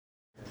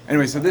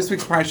Anyway, so this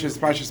week's Parshas is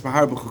Parshas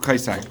Behar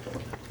Bichukosai.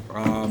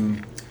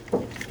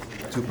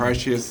 Two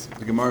Parshas,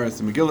 the Gemara,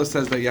 the Megillah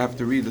says that you have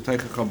to read the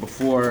Teichacha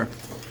before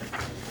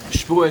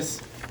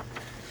Shavuos,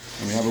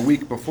 and we have a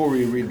week before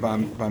we read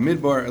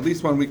Midbar, at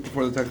least 1 week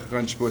before the Teichacha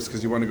and Shavuos,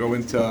 because you want to go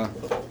into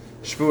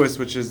Shavuos,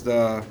 which is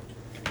the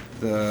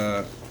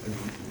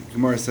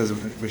Gemara says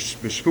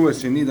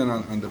Shavuos you need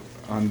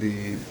on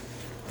the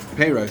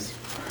payros,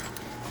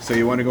 so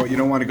you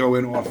don't want to go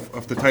in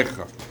off the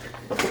Teichacha.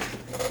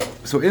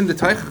 So in the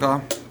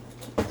Teichacha,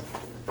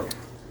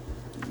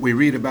 we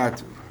read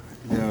about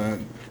the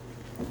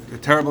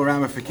terrible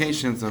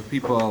ramifications of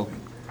people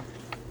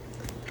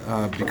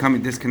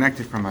becoming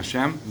disconnected from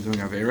Hashem and doing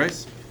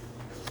Averos.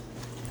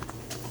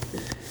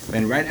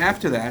 And right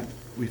after that,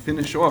 we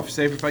finish off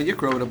Sefer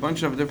Vayikra with a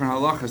bunch of different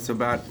halachas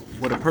about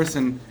what a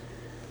person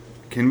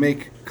can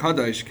make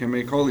kadosh, can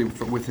make holy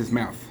with his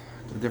mouth.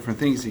 The different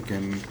things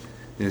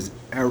there's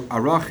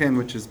arachim,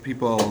 which is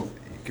people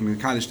can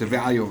be kaddish the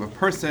value of a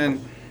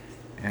person,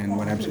 and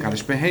what happens to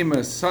kaddish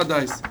behemoths,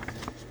 sadais,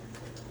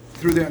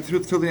 through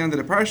the end of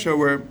the parsha,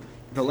 where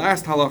the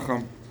last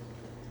halacha,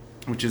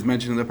 which is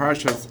mentioned in the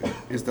parshas,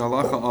 is the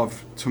halacha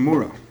of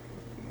tamura,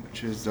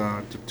 which is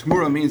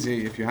tamura means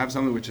if you have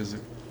something which is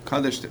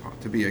kaddish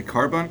to be a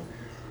carbon,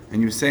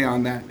 and you say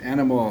on that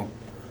animal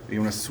you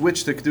want to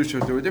switch the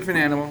kedusha to a different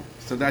animal,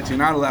 so that you're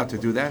not allowed to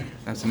do that.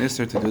 That's an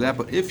isser to do that.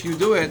 But if you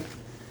do it,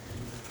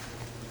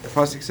 the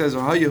pasuk says,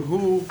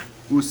 "V'hayahu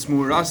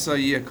usmurasa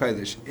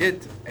yekaydish."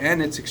 It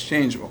and its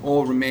exchange will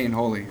all remain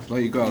holy. Lo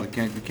yigal.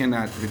 You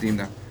cannot redeem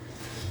them.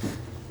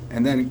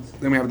 And then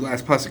we have the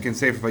last pasuk in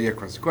Sefer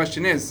Vayikra. So the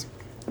question is,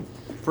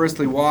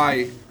 firstly,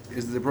 why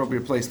is the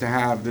appropriate place to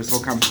have this whole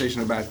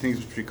conversation about things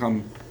which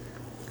become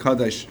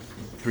kadosh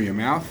through your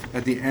mouth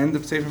at the end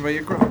of Sefer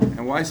Vayikra?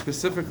 And why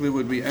specifically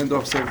would we end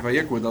off Sefer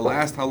Vayikra with the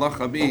last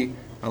halacha be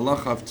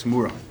halacha of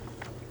Tamura?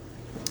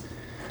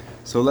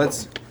 So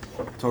let's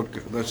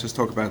just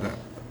talk about that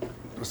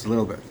just a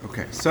little bit.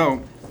 Okay,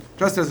 so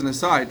just as an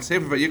aside,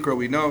 Sefer Vayikra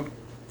we know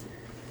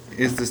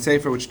is the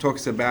Sefer which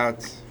talks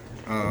about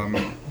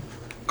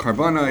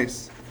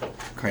karbonos,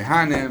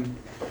 kaihanim,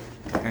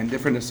 and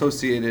different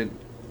associated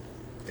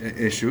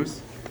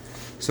issues.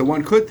 So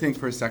one could think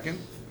for a second,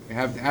 we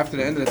have after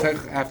the end of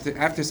the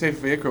after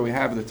Sefer Vayikra, we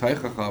have the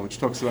Teichacha, which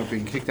talks about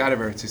being kicked out of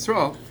Eretz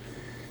Yisrael.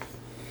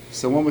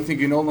 So one would think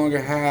you no longer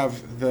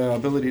have the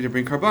ability to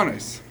bring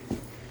karbonos.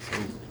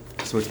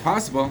 So it's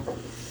possible,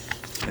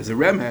 as a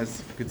remez,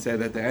 you could say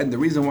that the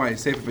reason why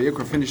Sefer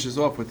Vayikra finishes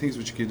off with things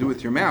which you can do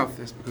with your mouth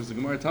is because the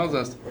Gemara tells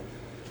us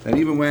that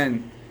even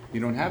when you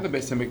don't have a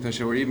Beis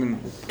HaMikdash, or even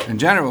in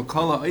general,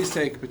 kala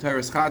oisek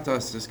b'teiras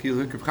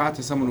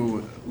chatas, someone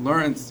who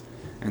learns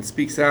and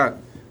speaks out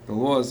the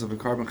laws of a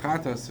carbon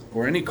chatas,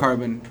 or any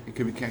carbon, it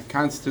could be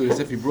constituted as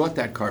if he brought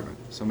that carbon.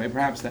 So maybe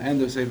perhaps the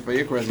end of Sefer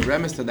Vayikra, as a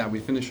remes to that, we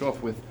finish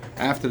off with,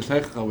 after the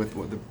Teichacha, with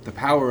the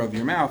power of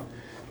your mouth,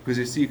 because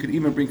you see you could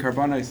even bring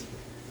karbonos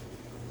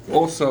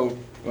also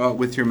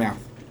with your mouth.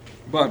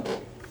 But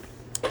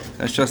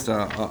that's just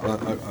a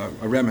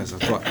remes, a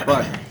thought.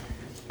 But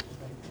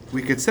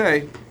we could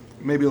say,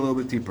 maybe a little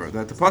bit deeper,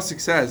 that the pasuk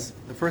says,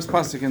 the first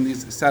pasuk in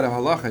these set of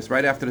halachas,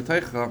 right after the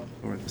Teichacha,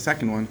 or the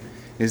second one,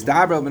 is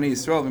Dabra b'nei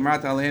Yisrael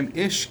v'marat aleim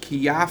ish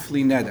ki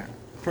yafli neder.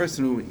 The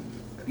person who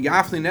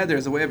yafli neder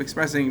is a way of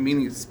expressing,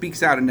 meaning it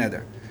speaks out a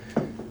neder.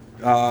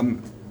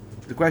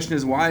 The question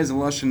is, why is the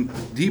lashon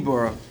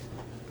dibur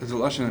is a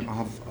lashon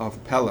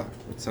of pella?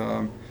 It's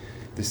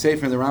the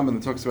sefer in the Rambam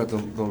that talks about the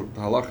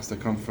halachas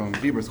that come from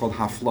dibur. It's called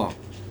hafla.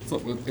 It's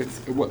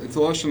a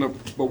lashon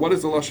of, but what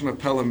does the lashon of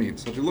pella mean?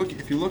 So if you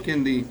look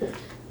in the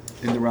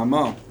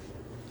Ramah,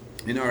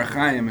 in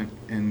Arachaim,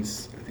 and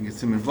I think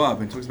it's Siman Vav,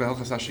 and it talks about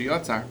Hilchas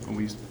Hashiyatzar,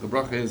 and the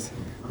bracha is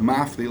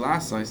mafli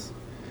lasais,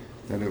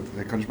 that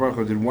Kadosh Baruch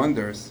Hu did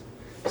wonders.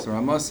 So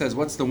Ramah says,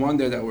 what's the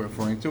wonder that we're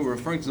referring to? We're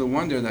referring to the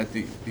wonder that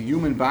the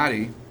human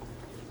body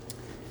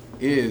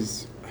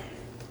is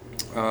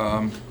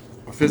a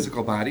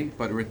physical body,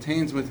 but it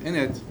retains within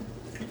it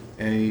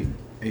a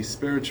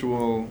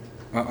spiritual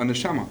a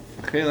neshama,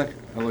 a chelek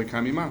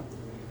Elokai mimah.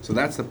 So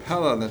that's the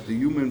pella that the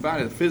human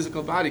body, the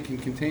physical body, can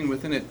contain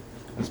within it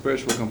a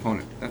spiritual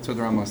component. That's what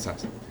the Ramah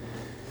says.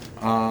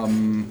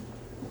 And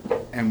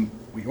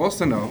we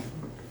also know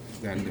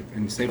that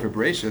in Sefer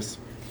Bereshis,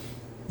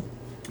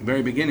 the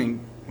very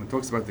beginning, when it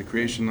talks about the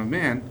creation of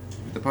man,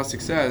 the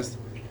pasuk says,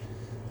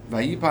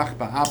 "Vayipach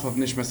ba'ap of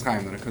nishmas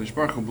chaim," that HaKadosh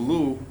Baruch Hu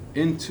blew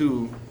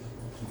into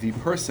the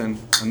person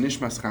a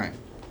nishmas chaim.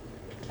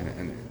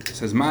 And it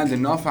says, "Man de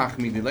nafach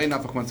mi delay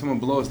nafach." When someone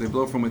blows, they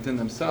blow from within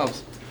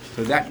themselves.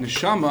 So that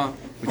neshama,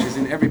 which is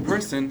in every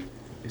person,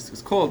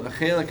 is called a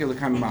chelek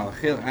Elokai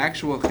mimah,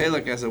 actual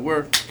chelek, as it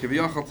were,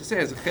 kiviyachal to say,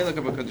 as a chelek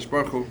of HaKadosh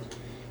Baruch Hu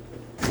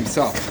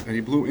himself, that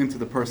he blew into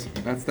the person.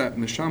 That's that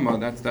neshama,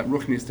 that's that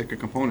ruchnistic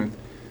component,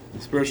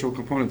 the spiritual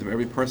component of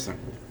every person.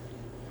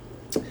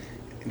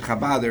 In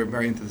Chabad, they're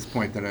very into this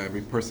point that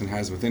every person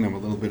has within him a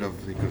little bit of,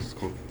 it's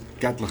called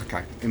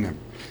gatlichkeit in him.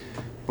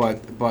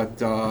 But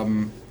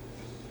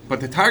But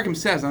the Targum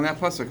says on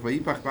that pasuk,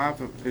 "Vehi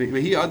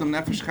adam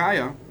nefesh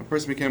chaya," a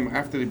person became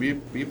after the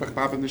V'yipach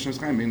ba'av nishmas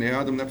chayim. Vehi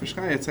adam nefesh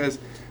chaya. It says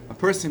a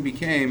person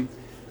became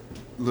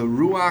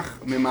l'ruach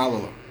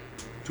mimalala,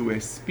 to a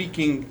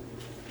speaking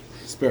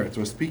spirit, to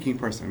a speaking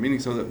person. Meaning,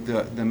 so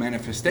the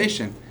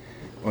manifestation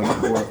or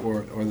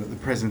the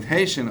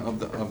presentation of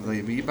the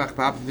V'yipach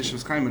ba'av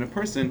nishmas chayim in a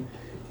person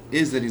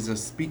is that he's a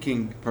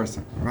speaking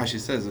person. Rashi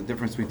says the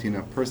difference between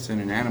a person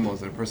and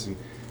animals, that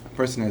a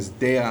person has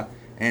dea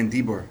and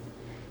dibur.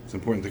 It's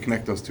important to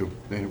connect those two.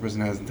 The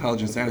person has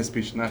intelligence and a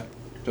speech, not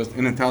just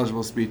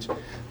unintelligible speech.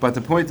 But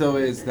the point, though,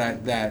 is that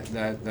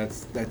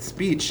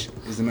speech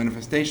is a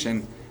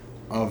manifestation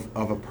of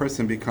a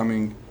person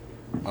becoming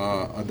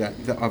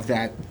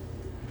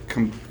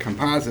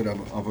composite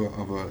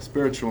of a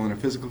spiritual and a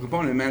physical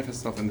component. It manifests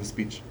itself in the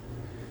speech.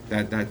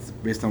 That's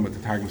based on what the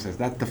Targum says.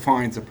 That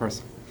defines a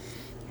person.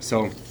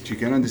 So you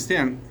can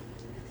understand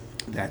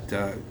that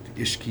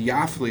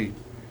ishkiyafli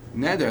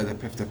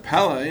neder, if the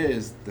pella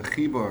is the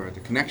chibur, the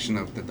connection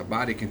of that the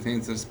body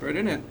contains the spirit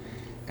in it,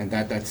 and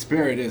that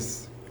spirit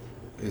is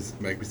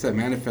like we said,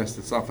 manifests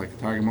itself, like the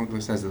Targum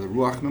Onkelos says, the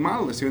ruach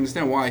memalis. You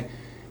understand why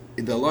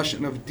the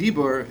lashon of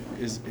dibur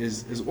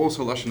is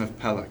also lashon of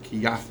pella,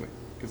 kiyafli.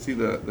 You can see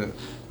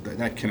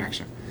that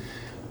connection.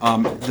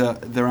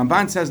 The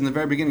Ramban says in the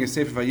very beginning of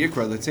Sefer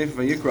Vayikra that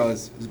Sefer Vayikra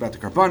is about the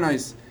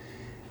karbanos,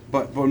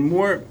 but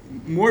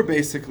more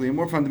basically,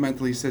 more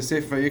fundamentally, he says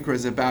Sefer Vayikra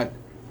is about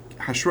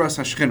Hashras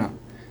Hashchina,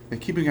 the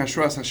keeping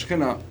Hashras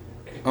Hashchina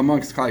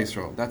amongst Klal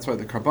Yisrael. That's why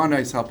the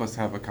Karbanos help us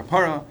have a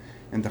kapara,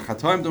 and the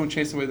Chatoim don't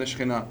chase away the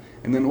Shechina,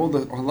 and then all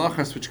the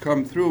halachas which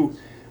come through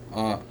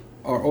are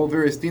all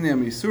various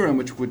dinim yisurim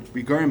which would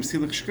be garim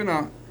silik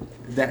Shechina,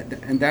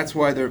 and that's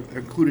why they're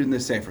included in the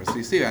Sefer. So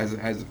you see, as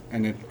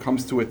and it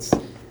comes to its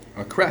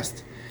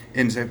crest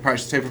in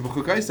Parshas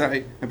Behar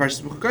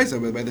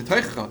Bichukosai by the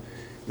Teicha.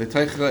 The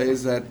Teicha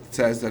is that it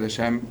says that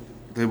Hashem.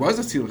 There was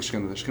a Silik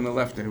Shechina. The Shechina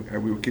left.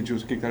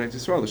 Jews kicked out of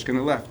Israel. The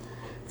Shechina left.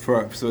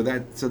 So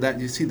that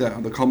you see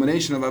the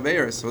culmination of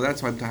Averis. So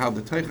that's how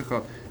the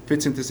Teichacha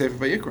fits into Sefer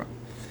Vayikra.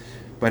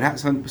 But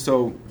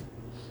so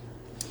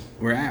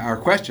we're at our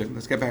question.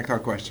 Let's get back to our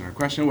question. Our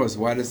question was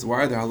why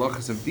are there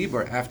halachas of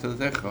Dibur after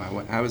the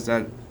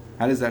Teichacha?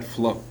 How does that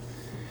flow?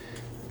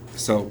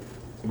 So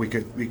we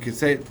could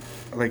say it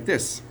like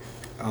this: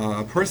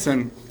 a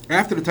person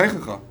after the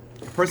Teichacha,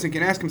 a person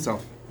can ask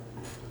himself,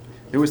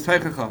 there was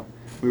Teichacha.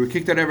 We were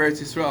kicked out of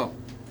Eretz Yisrael.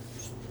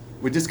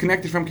 We're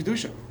disconnected from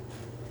Kedusha.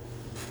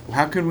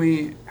 How can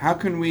we?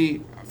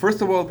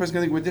 First of all, the person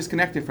can think we're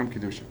disconnected from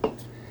Kedusha,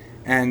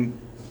 and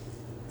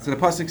so the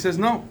pasuk says,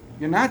 no,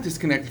 you're not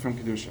disconnected from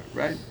Kedusha,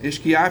 right?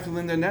 Ishki afil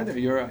in the nether.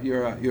 You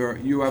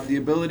have the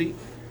ability.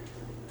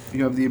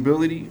 You have the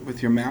ability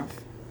with your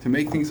mouth to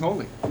make things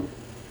holy.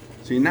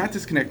 So you're not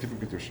disconnected from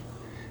Kedusha,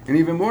 and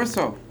even more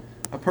so,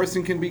 a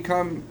person can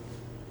become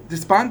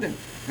despondent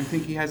and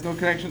think he has no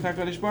connection to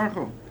HaKadosh Baruch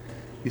Hu.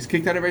 He's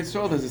kicked out of Eretz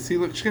Yisrael. There's a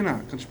Silik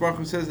Shechina. HaKadosh Baruch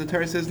Hu says, the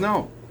Torah says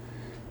no.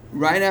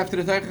 Right after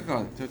the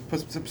Teichacha, the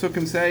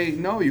Psukim say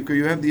no. You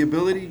have the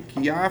ability.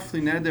 Ki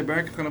yafli neder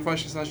berekecha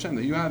nefashis Hashem.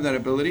 That you have that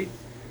ability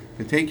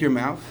to take your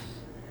mouth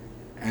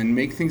and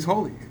make things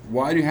holy.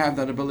 Why do you have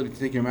that ability to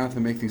take your mouth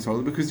and make things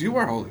holy? Because you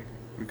are holy.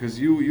 Because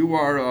you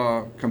are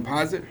a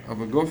composite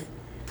of a guf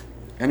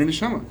and a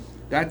neshama.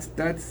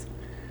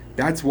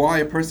 That's why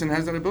a person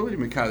has that ability.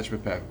 Mekadosh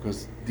b'peh.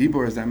 Because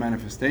dibur is that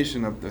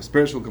manifestation of the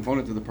spiritual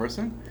component of the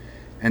person.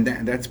 And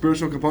that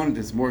spiritual component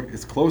is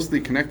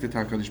closely connected to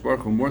HaKadosh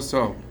Baruch Hu, more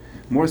so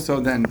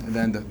than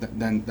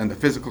the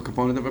physical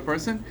component of a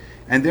person,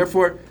 and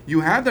therefore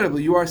you have that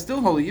ability. You are still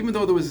holy, even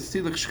though there was a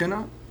Silik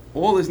Shechina.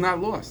 All is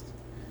not lost.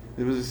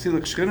 There was a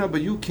Silik Shechina,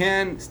 but you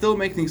can still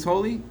make things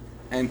holy,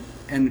 and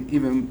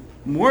even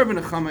more of an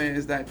nechama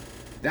is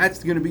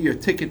that's going to be your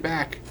ticket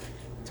back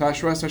to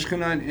Hashras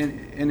Hashchina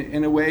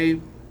in a way.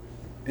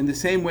 In the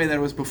same way that it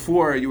was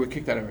before you were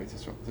kicked out of Eretz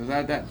Yisrael. So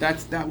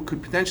that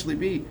could potentially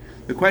be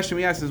the question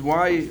we ask is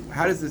why?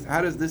 How is this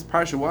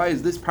parsha? Why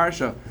is this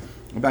parsha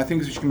about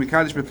things which can be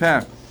kaddish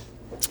b'peh?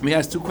 We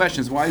ask two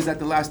questions. Why is that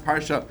the last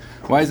parsha?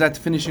 Why is that the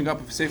finishing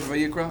up of Sefer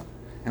Vayikra?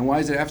 And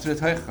why is it after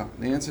the Teicha?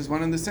 The answer is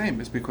one and the same.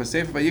 It's because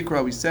Sefer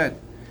Vayikra, we said,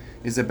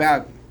 is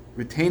about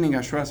retaining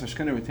Hashras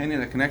Hashchina,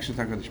 retaining the connection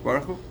to HaKadosh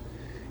Baruch Hu.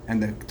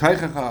 And the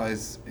Teichacha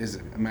is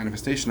a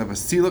manifestation of a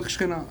Silik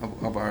Shechina,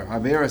 of our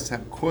Averis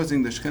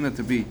causing the Shechina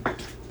to be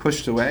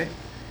pushed away.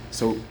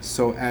 So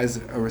as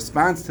a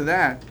response to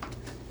that,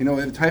 in the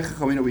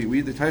Teichacha, we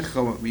read the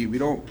Teichacha,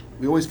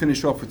 we always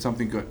finish off with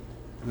something good.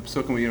 The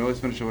Psukim, we always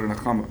finish off with a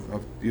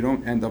Nachama. You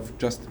don't end up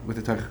just with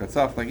the Teichacha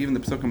itself. Like even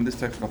the Psukim in this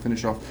Teichacha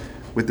finish off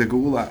with the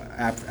Geula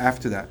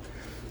after that.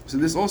 So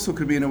this also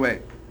could be in a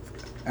way.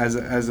 As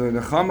a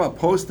nechama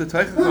post the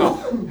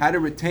Teichacha, how to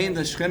retain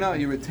the Shechina.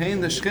 You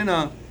retain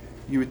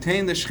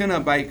the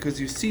Shechina by because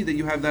you see that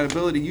you have that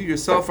ability. You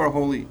yourself are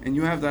holy, and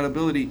you have that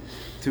ability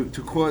to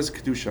cause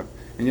kedusha,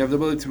 and you have the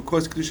ability to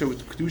cause kedusha. Which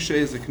kedusha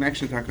is the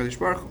connection to Hakadosh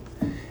Baruch Hu.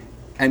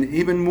 And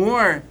even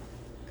more,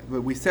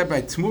 what we said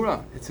by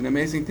Tmura, it's an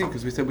amazing thing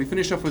because we said we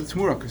finish off with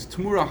Tmura because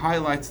Tmura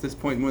highlights this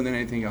point more than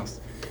anything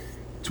else.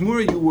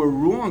 Tmura, you were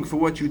wrong for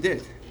what you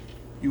did.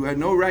 You had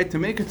no right to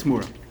make a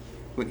tmura.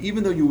 But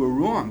even though you were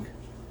wrong,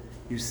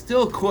 you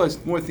still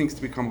caused more things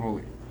to become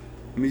holy.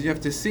 It means you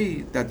have to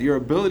see that your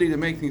ability to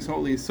make things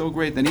holy is so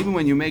great that even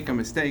when you make a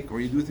mistake or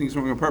you do things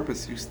wrong on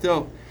purpose, you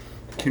still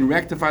can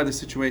rectify the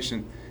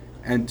situation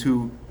and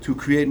to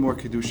create more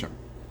kedusha.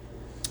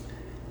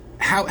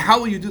 How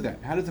will you do that?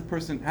 How does a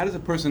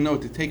person know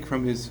to take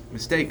from his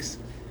mistakes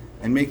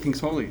and make things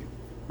holy?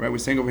 Right? We're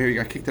saying over here, you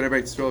got kicked out of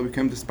Eretz Yisrael, you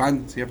become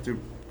despondent, so you have to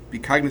be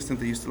cognizant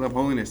that you still have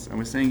holiness. And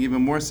we're saying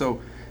even more so,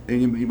 when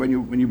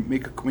you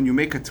make a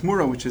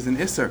tmura, which is an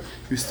isser,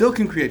 you still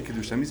can create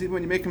kedusha. That means even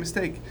when you make a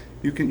mistake,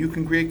 you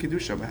can create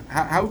kedusha. But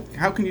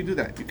how can you do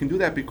that? You can do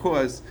that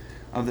because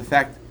of the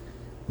fact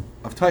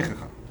of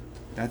teichacha.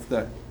 That's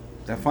the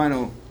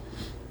final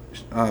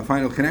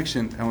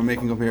connection, and we're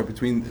making over here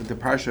between the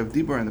parsha of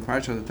Dibur and the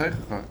parsha of the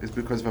teichacha, is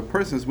because if a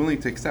person is willing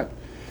to accept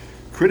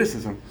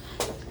criticism,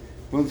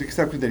 willing to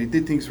accept that he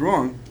did things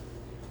wrong,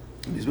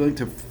 and he's willing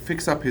to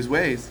fix up his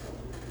ways,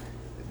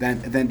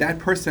 then that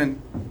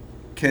person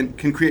can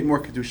create more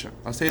kedusha.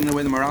 I'll say it in the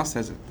way the Maral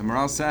says it. The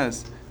Maral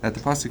says that the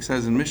pasuk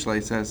says in Mishlei,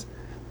 it says,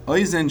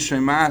 "Oizen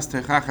shemas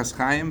teichachas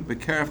chaim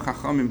bekerev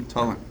chachamim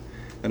tolan."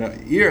 That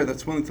an ear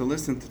that's willing to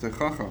listen to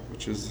teichacha,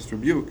 which is this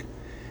rebuke,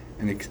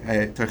 and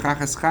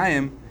teichachas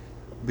chaim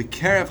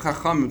bekerev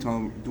chachamim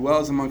tolan,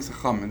 dwells amongst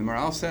chachamim. And the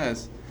Maral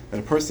says that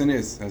a person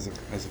has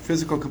a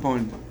physical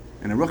component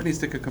and a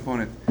ruchnistic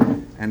component,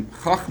 and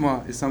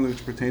chachma is something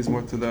which pertains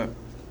more to the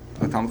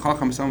Talmud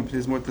Chacham is something which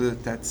pertains more to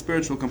that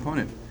spiritual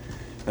component.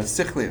 That's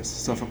sichlius.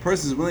 So if a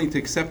person is willing to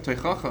accept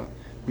teichacha,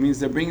 it means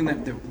they're bringing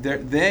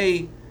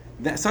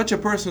that such a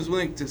person is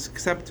willing to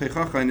accept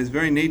teichacha in his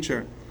very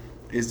nature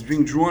is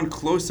being drawn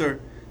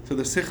closer to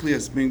the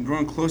sichlius, being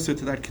drawn closer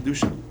to that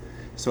kedusha.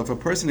 So if a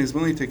person is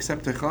willing to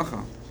accept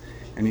teichacha,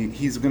 and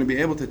he's going to be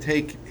able to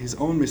take his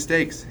own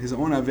mistakes, his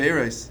own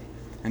averes,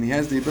 and he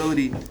has the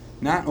ability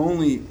not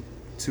only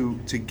to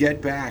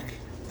get back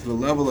to the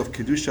level of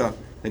kedusha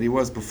that he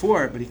was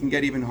before, but he can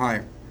get even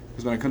higher.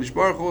 Because when HaKadosh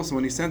Baruch Hu also,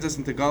 when he sent us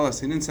into Galus,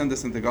 he didn't send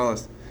us into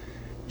Galus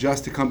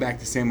just to come back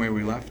the same way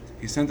we left.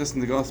 He sent us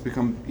into Galus to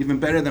become even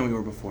better than we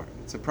were before.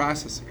 It's a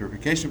process, a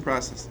purification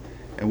process,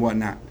 and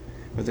whatnot.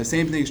 But the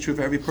same thing is true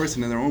for every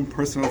person in their own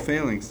personal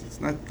failings. It's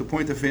not, the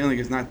point of failing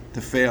is not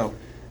to fail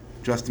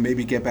just to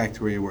maybe get back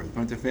to where you were. The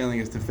point of failing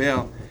is to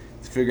fail,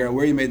 to figure out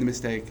where you made the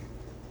mistake,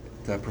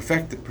 to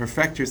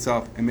perfect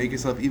yourself and make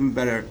yourself even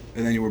better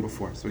than you were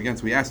before. So again,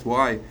 we asked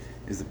why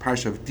is the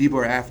parsha of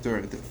Dibur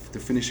after the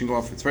finishing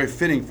off. It's very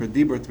fitting for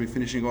Dibur to be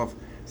finishing off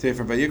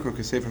Sefer Vayikra,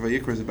 because Sefer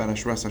Vayikra is about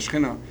Ashras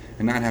HaShechina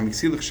and not having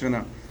Siluch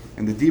Shechina.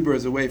 And the Dibur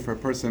is a way for a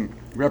person,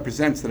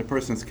 represents that a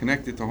person is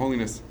connected to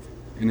holiness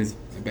in his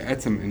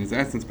be'etzem, in his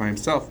essence by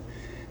himself.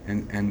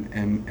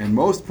 And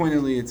most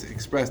pointedly, it's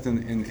expressed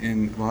in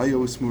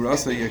V'hayo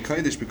Smurasa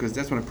Yekaidish, because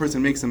that's when a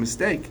person makes a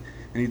mistake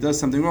and he does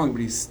something wrong,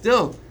 but he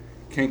still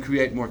can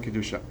create more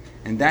kedusha.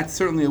 And that's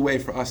certainly a way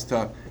for us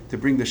to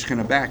bring the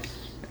Shechina back.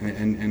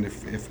 And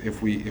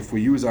if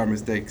we use our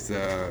mistakes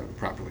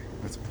properly.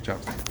 That's a good job.